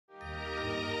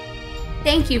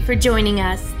Thank you for joining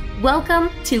us. Welcome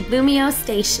to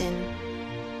LumioStation.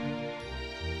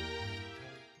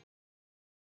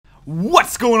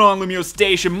 What's going on,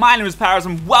 LumioStation? My name is Patterrz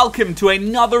and welcome to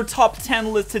another top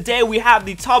 10 list. Today we have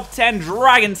the top 10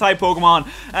 Dragon-Type Pokemon.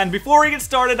 And before we get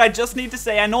started, I just need to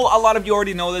say, I know a lot of you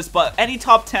already know this, but any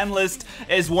top 10 list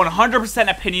is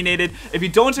 100% opinionated. If you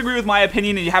don't agree with my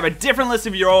opinion and you have a different list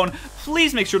of your own,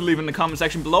 please make sure to leave it in the comment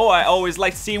section below. I always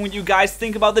like seeing what you guys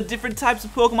think about the different types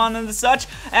of Pokemon and such.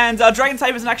 And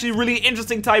Dragon-Type is an actually really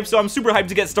interesting type, so I'm super hyped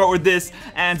to get started with this.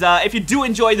 And if you do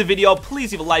enjoy the video,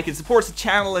 please leave a like. It supports the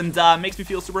channel and makes me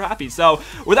feel super happy. So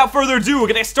without further ado, we're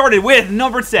gonna get started with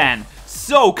number 10.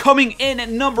 So, coming in at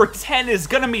number 10 is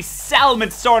gonna be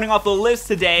Salamence starting off the list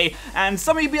today. And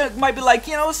some of you might be like,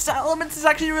 you know, Salamence is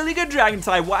actually a really good dragon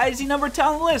type. Why is he number 10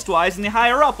 on the list? Why isn't he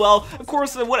higher up? Well, of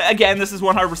course, again, this is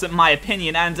 100% my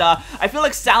opinion. And I feel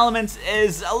like Salamence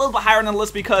is a little bit higher on the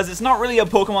list because it's not really a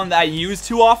Pokemon that I use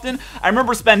too often. I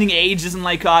remember spending ages in,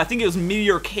 like, I think it was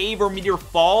Meteor Cave or Meteor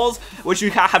Falls, which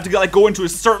you have to like go into a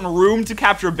certain room to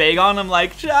capture a Bagon. I'm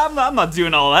like, I'm not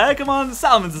doing all that. Come on,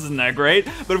 Salamence isn't that great.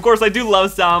 But of course, I do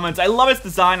love Salamence. I love its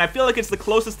design. I feel like it's the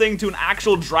closest thing to an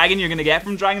actual dragon you're gonna get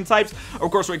from dragon types.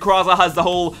 Of course, Rayquaza has the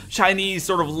whole Chinese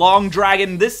sort of long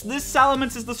dragon. This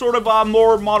Salamence is the sort of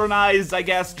more modernized, I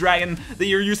guess, dragon that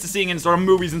you're used to seeing in sort of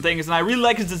movies and things, and I really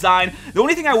like its design. The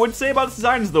only thing I would say about its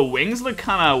design is the wings look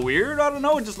kind of weird. I don't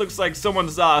know, it just looks like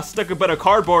someone's stuck a bit of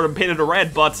cardboard and painted it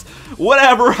red, but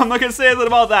whatever, I'm not gonna say anything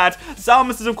about that.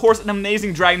 Salamence is, of course, an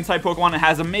amazing dragon type Pokemon. It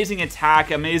has amazing attack,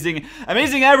 amazing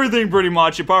everything pretty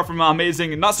much, apart from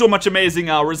amazing, not so much amazing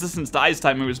resistance to ice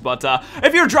type moves, but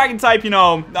if you're a dragon type, you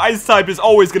know, the ice type is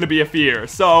always going to be a fear.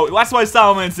 So that's why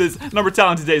Salamence is number 10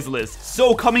 on today's list.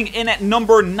 So coming in at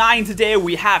number 9 today,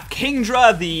 we have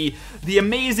Kingdra, the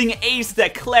amazing ace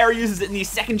that Claire uses in the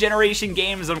 2nd generation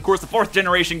games, and of course the 4th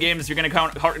generation games if you're going to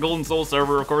count Heart Gold and Soul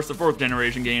Silver, of course the 4th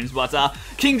generation games. But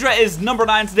Kingdra is number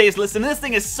 9 on today's list, and this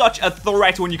thing is such a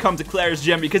threat when you come to Claire's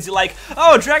gym, because you're like,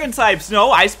 oh, dragon types,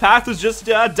 no, Ice Path was just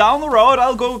down the road,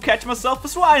 I'll go catch myself a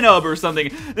Swinub or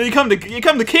something. Then you come to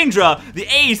Kingdra, the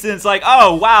ace, and it's like,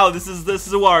 oh wow, this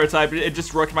is a water type, it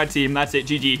just wrecked my team, that's it,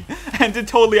 GG. And it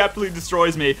totally absolutely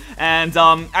destroys me. And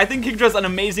I think Kingdra's an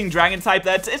amazing dragon type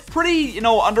it's pretty, you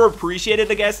know, underappreciated,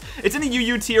 I guess. It's in the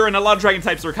UU tier, and a lot of dragon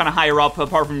types are kind of higher up,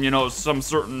 apart from, you know, some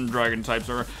certain dragon types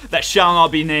that shall not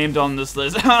be named on this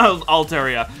list.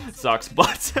 Altaria sucks,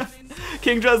 but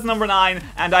Kingdra is number 9,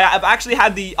 and I've actually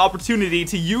had the opportunity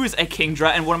to use a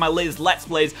Kingdra in one of my latest Let's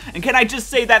Plays, and can I just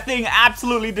say that thing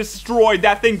absolutely destroyed.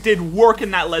 That thing did work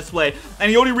in that Let's Play,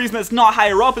 and the only reason it's not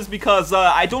higher up is because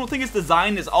I don't think its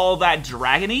design is all that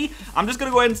dragony. I'm just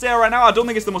gonna go ahead and say it right now, I don't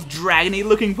think it's the most dragony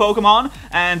looking Pokemon,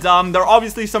 and there are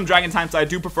obviously some dragon types I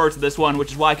do prefer to this one,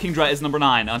 which is why Kingdra is number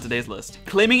 9 on today's list.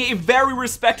 Claiming a very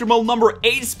respectable number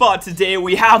 8 spot today,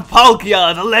 we have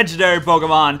Palkia, the legendary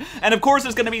Pokemon, and of course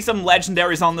there's gonna be some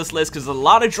legendaries on this list because there's a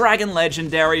lot of dragon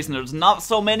legendaries and there's not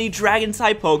so many dragon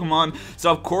type Pokemon,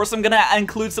 so of course I'm gonna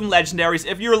include some legendaries.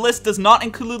 If your list does not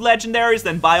include legendaries,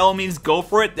 then by all means go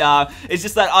for it. It's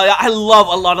just that I love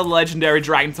a lot of legendary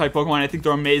dragon type Pokemon. I think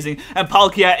they're amazing, and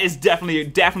Palkia is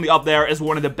definitely up there as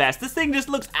one of the best. This thing just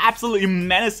looks absolutely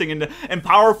menacing and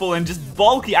powerful and just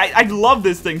bulky. I love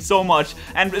this thing so much,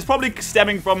 and it's probably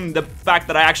stemming from the fact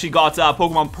that I actually got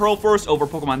Pokemon Pearl first over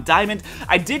Pokemon Diamond.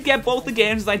 I did get both the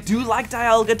games. I do like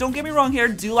Dialga, don't get me wrong here,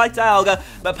 do like Dialga,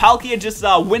 but Palkia just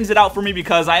wins it out for me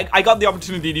because I got the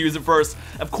opportunity to use it first.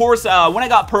 Of course, when I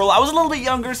got Pearl, I was a little bit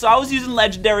younger, so I was using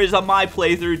legendaries on my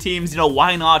playthrough teams. You know,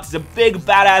 why not? It's a big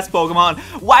badass Pokemon.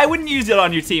 Why wouldn't you use it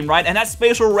on your team, right? And that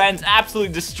Spatial Rent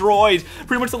absolutely destroyed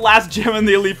pretty much the last gym in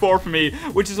the Elite Four for me,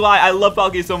 which is why I love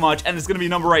Palkia so much, and it's gonna be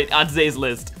number 8 on today's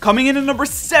list. Coming in at number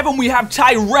 7, we have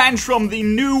Tyrantrum, the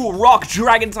new rock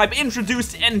dragon type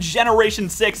introduced in Generation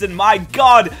 6, and my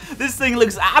god, this thing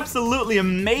looks absolutely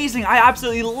amazing. I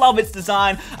absolutely love its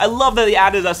design. I love that they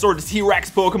added a sort of T-Rex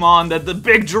Pokemon, the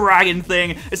big dragon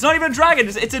thing. It's not even a dragon,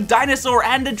 it's a dinosaur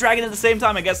and a dragon at the same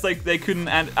time. I guess like they couldn't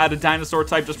add a dinosaur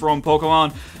type just for one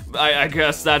Pokemon. I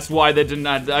guess that's why they didn't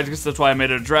add, I guess that's why I made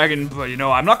it a dragon, but you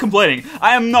know, I'm not complaining.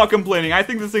 I am not complaining. I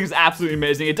think this thing is absolutely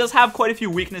amazing. It does have quite a few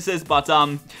weaknesses, but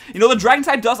you know, the dragon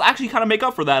type does actually kind of make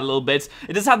up for that a little bit.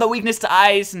 It does have the weakness to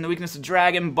ice and the weakness to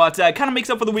dragon, but it kind of makes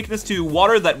up for the weakness to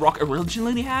water that rock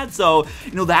originally had, so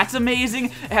you know, that's amazing.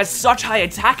 It has such high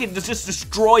attack, it just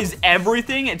destroys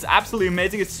everything. It's absolutely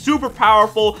amazing. It's super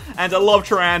powerful, and I love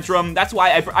Tyrantrum. That's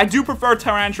why I do prefer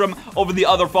Tyrantrum over the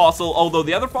other fossil, although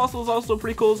the other fossil is also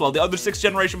pretty cool as well, the other 6th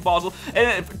generation fossil.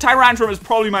 And Tyrantrum is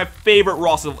probably my favorite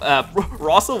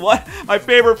my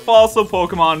favorite fossil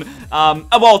Pokemon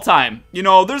of all time. You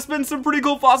know, there's been some pretty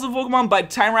cool fossil Pokemon, but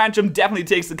Tyrantrum definitely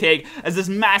takes the cake as this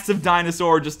massive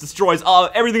dinosaur just destroys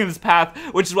everything in its path,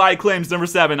 which is why it claims number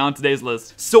 7 on today's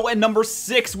list. So at number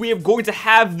 6, we are going to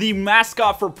have the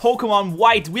mascot for Pokemon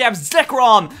White. We have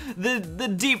Zekrom. The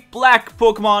deep black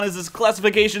Pokemon is this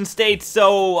classification state,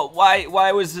 so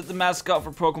why was it the mascot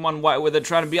for Pokemon White? Were they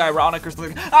trying to be ironic or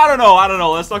something? I don't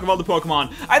know. Let's talk about the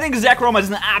Pokemon. I think Zekrom is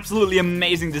an absolutely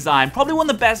amazing design. Probably one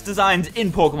of the best designs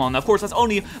in Pokemon. Of course, that's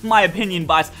only my opinion,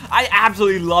 but I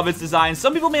absolutely love its design.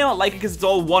 Some people may not like it because it's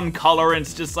all one color and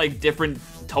it's just like different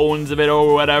tones of it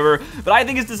or whatever, but I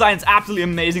think its design is absolutely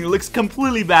amazing. It looks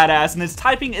completely badass, and its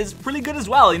typing is pretty good as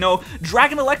well. You know,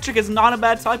 Dragon Electric is not a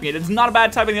bad typing. It's not a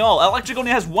bad typing at all. Electric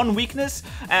only has one weakness,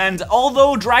 and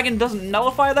although Dragon doesn't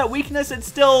nullify that weakness, it's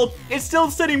still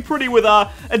sitting pretty with a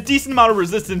decent amount of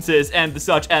resistances and the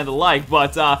such and the like.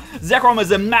 But Zekrom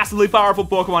is a massively powerful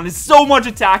Pokemon. It's so much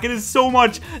attack. It is so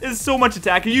much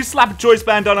attack. If you slap a choice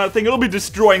band on that thing, it'll be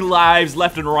destroying lives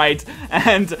left and right.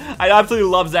 And I absolutely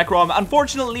love Zekrom.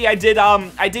 Unfortunately, I did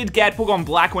get Pokemon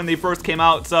Black when they first came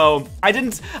out, so I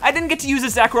didn't get to use a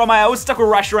Zekrom. I was stuck with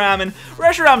Reshiram, and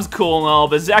Reshiram's cool and all,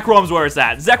 but Zekrom's where it's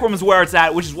at. Zekrom's where it's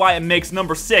at, which is why it makes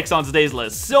number 6 on today's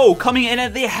list. So coming in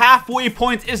at the halfway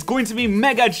point is going to be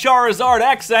Mega Charizard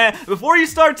X. Before you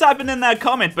start typing in that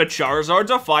comment, but Charizard's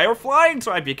a fire flying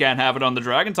type, you can't have it on the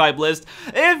Dragon type list.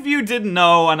 If you didn't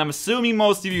know, and I'm assuming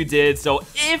most of you did, so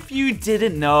if you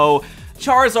didn't know,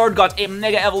 Charizard got a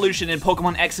Mega Evolution in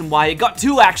Pokemon X and Y. It got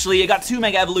 2 actually. It got 2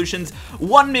 Mega Evolutions.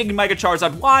 One Mega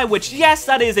Charizard Y, which yes,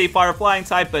 that is a Fire Flying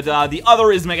type, but the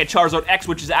other is Mega Charizard X,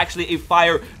 which is actually a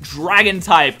Fire Dragon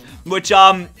type. Which,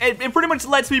 it pretty much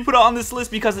lets me put it on this list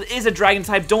because it is a Dragon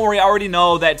type. Don't worry, I already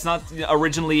know that it's not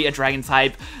originally a Dragon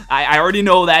type. I already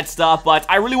know that stuff, but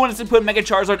I really wanted to put Mega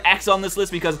Charizard X on this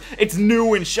list because it's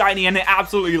new and shiny, and I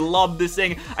absolutely love this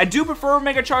thing. I do prefer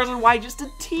Mega Charizard Y just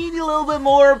a teeny little bit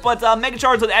more, but Mega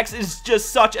Charizard X is just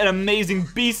such an amazing,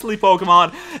 beastly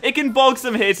Pokemon. It can bulk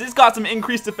some hits. It's got some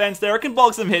increased defense there. It can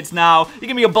bulk some hits now. You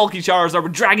can make a bulky Charizard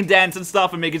with Dragon Dance and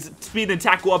stuff and make its speed and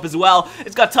attack go up as well.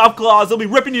 It's got Tough Claws. It'll be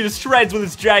ripping you to shreds with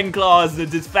its Dragon Claws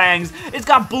and its fangs. It's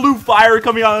got blue fire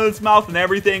coming out of its mouth and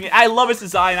everything. I love its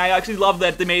design. I actually love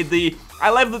that they made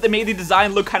the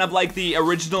design look kind of like the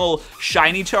original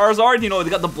shiny Charizard. You know, they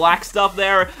got the black stuff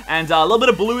there and a little bit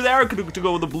of blue there to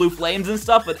go with the blue flames and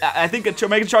stuff. But I think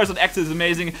Mega Charizard X is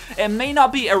amazing. It may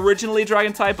not be originally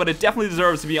Dragon type, but it definitely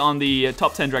deserves to be on the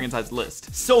top 10 Dragon types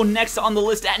list. So next on the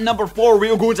list at number 4, we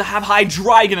are going to have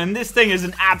Hydreigon, and this thing is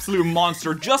an absolute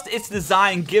monster. Just its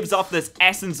design gives off this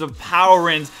essence of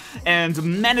power and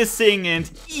menacing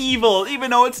and evil, even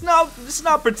though it's not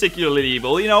particularly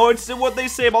evil. You know, it's what they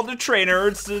say about the trainer.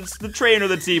 It's the trainer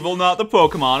that's evil, not the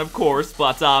Pokemon, of course.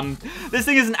 But this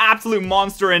thing is an absolute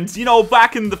monster, and you know,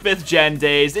 back in the 5th gen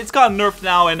days, it's got nerfed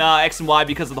now in X and Y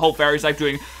because of the whole fairy type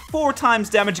doing 4 times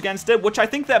damage against it, which I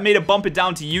think that made it bump it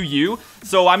down to UU.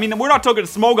 So, I mean, we're not talking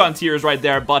Smogon tiers right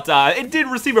there, but it did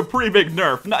receive a pretty big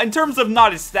nerf. In terms of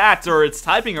not its stats or its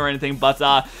typing or anything, but,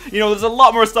 you know, there's a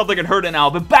lot more stuff that can hurt it now.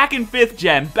 But back in 5th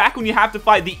gen, back when you have to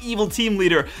fight the evil team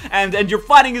leader, and you're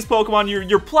fighting his Pokemon,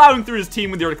 you're plowing through his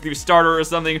team with your starter or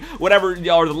something, whatever,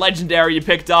 or the legendary you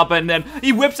picked up, and then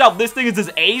he whips out this thing as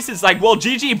his ace. It's like, well,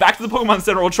 GG, back to the Pokemon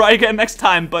Center, we'll try again next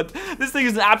time. But this thing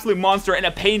is an absolute monster and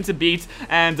a pain to beat,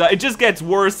 and it just gets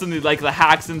worse than like the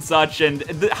hacks and such, and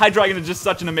Hydreigon is just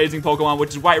such an amazing Pokemon,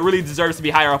 which is why it really deserves to be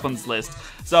higher up on this list.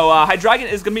 So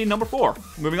Hydreigon is going to be number 4.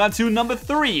 Moving on to number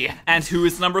 3. And who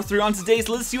is number 3 on today's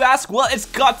list, you ask? Well, it's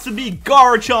got to be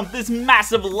Garchomp, this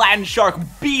massive land shark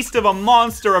beast of a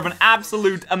monster of an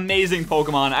absolute amazing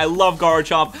Pokemon. I love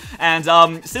Garchomp,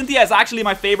 and Cynthia is actually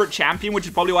my favorite champion, which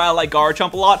is probably why I like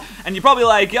Garchomp a lot. And you're probably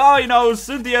like, oh, you know,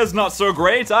 Cynthia's not so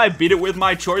great. I beat it with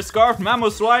my Choice Scarf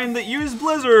Mamoswine that used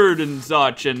Blizzard and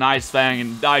such, and Ice Fang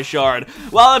and Ice Shard.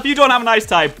 Well, if you don't have an Ice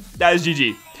type, that is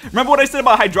GG. Remember what I said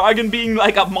about Hydreigon being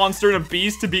like a monster and a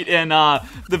beast to beat in the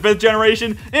 5th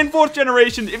generation? In 4th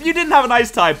generation, if you didn't have an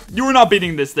Ice type, you were not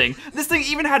beating this thing. This thing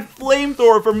even had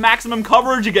Flamethrower for maximum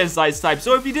coverage against Ice type,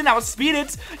 so if you didn't have Speed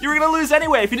It, you were gonna lose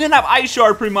anyway. If you didn't have Ice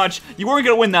Shard, pretty much, you weren't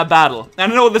gonna win that battle.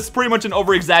 And I know this is pretty much an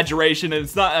over-exaggeration, and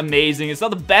it's not amazing, it's not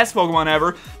the best Pokemon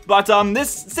ever, but this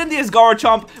Cynthia's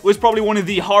Garchomp was probably one of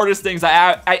the hardest things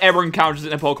I ever encountered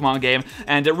in a Pokemon game,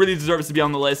 and it really deserves to be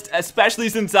on the list, especially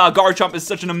since Garchomp is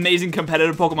such an amazing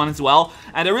competitive Pokemon as well,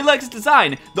 and I really like its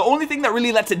design. The only thing that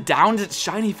really lets it down is its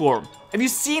shiny form. Have you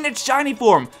seen its shiny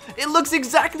form? It looks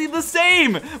exactly the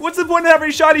same. What's the point of having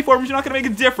a shiny form if you're not going to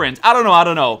make a difference? I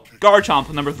don't know.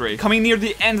 Garchomp, number 3. Coming near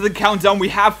the end of the countdown, we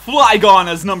have Flygon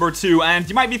as number 2. And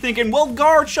you might be thinking, well,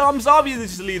 Garchomp's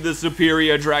obviously the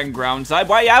superior Dragon Ground type.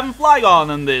 Why are you having Flygon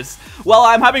on this? Well,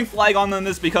 I'm having Flygon on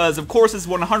this because, of course, it's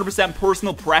 100%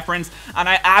 personal preference. And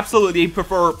I absolutely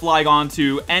prefer Flygon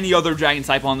to any other Dragon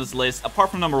type on this list.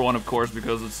 Apart from number 1, of course,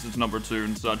 because it's number 2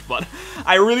 and such. But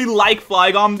I really like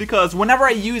Flygon because whenever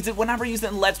I use it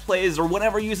in Let's Plays or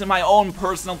whenever I use it in my own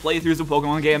personal playthroughs of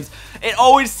Pokemon games, it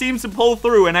always seems to pull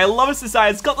through, and I love its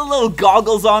design. It's got the little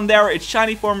goggles on there. Its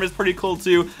shiny form is pretty cool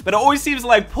too, but it always seems to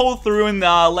like pull through in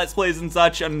the Let's Plays and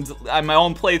such, and my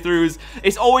own playthroughs.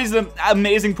 It's always an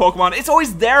amazing Pokemon. It's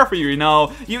always there for you, you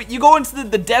know. You go into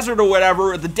the desert or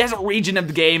whatever, the desert region of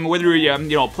the game, whether you're,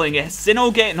 you know, playing a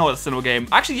Sinnoh game. No, it's a Sinnoh game.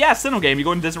 Actually, yeah, Sinnoh game. You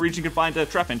go in the desert region, you can find a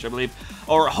Trapinch, I believe.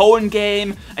 Or a Hoenn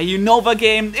game, a Unova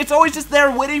game. It's always just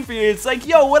there waiting for you. It's like,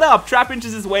 yo, what up? Trapinch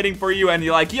is just waiting for you, and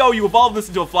you're like, yo, you evolve this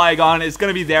into a Flygon. It's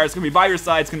gonna be there. It's gonna be by your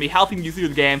side. It's gonna be helping you through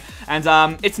the game.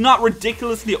 And it's not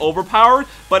ridiculously overpowered,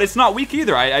 but it's not weak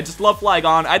either. I just love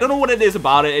Flygon. I don't know what it is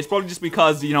about it. It's probably just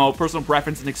because, you know, personal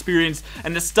preference and experience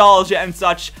and nostalgia and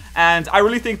such. And I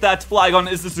really think that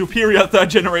Flygon is the superior 3rd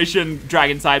generation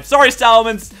Dragon type. Sorry,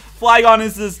 Salamence. Flygon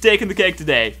is just taking the cake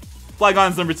today.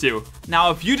 Flygon's number 2.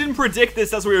 Now, if you didn't predict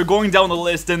this as we were going down the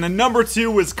list and the number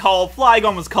 2 was called,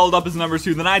 Flygon was called up as number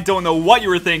 2, then I don't know what you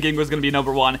were thinking was going to be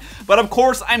number 1. But of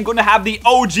course, I'm going to have the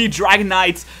OG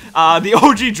Dragonite, the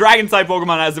OG Dragon-type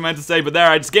Pokemon, as I meant to say, but there,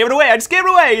 I just gave it away.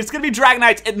 It's going to be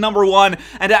Dragonite at number 1,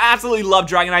 and I absolutely love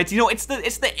Dragonite. You know, it's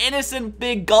the innocent,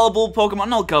 big, gullible Pokemon.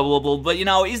 Not gullible, but, you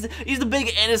know, he's the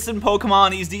big, innocent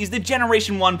Pokemon. He's the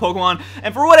Generation 1 Pokemon,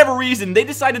 and for whatever reason, they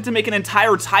decided to make an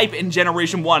entire type in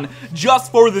Generation 1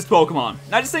 just for this Pokemon.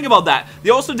 Now just think about that. They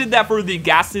also did that for the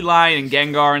Ghastly line and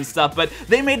Gengar and stuff, but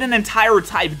they made an entire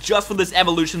type just for this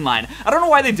evolution line. I don't know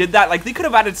why they did that. Like, they could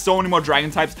have added so many more Dragon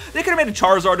types. They could have made a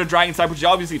Charizard a Dragon type, which they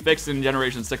obviously fixed in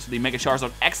Generation 6 with the Mega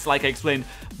Charizard X, like I explained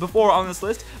before on this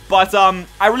list. But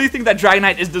I really think that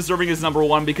Dragonite is deserving as number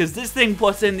 1 because this thing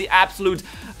puts in the absolute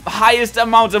highest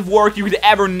amount of work you could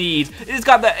ever need. It's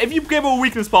got that. If you give it a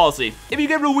weakness policy,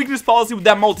 with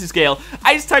that multi-scale,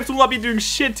 Ice types will not be doing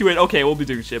shit to it. Okay, we'll be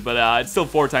doing shit, but it's still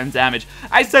 4 times damage.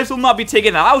 Ice types will not be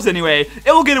taking it out anyway.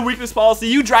 It will get a weakness policy.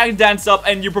 You Dragon Dance up,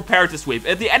 and you're prepared to sweep.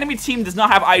 If the enemy team does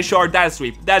not have Ice Shard, that is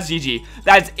sweep. That's GG.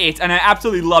 That's it. And I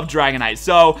absolutely love Dragonite.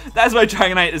 So that's why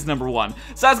Dragonite is number 1.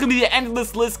 So that's gonna be the end of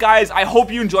this list, guys. I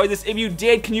hope you enjoyed this. If you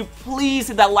did, can you please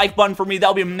hit that like button for me? That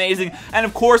would be amazing. And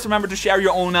of course, remember to share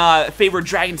your own favorite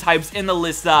Dragon types in the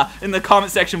list, in the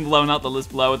comment section below, not the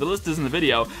list below. The list is in the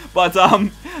video. But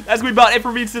that's gonna be about it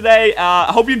for me today.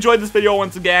 I hope you enjoyed this video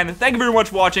once again. Thank you very much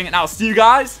for watching, and I'll see you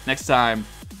guys next time.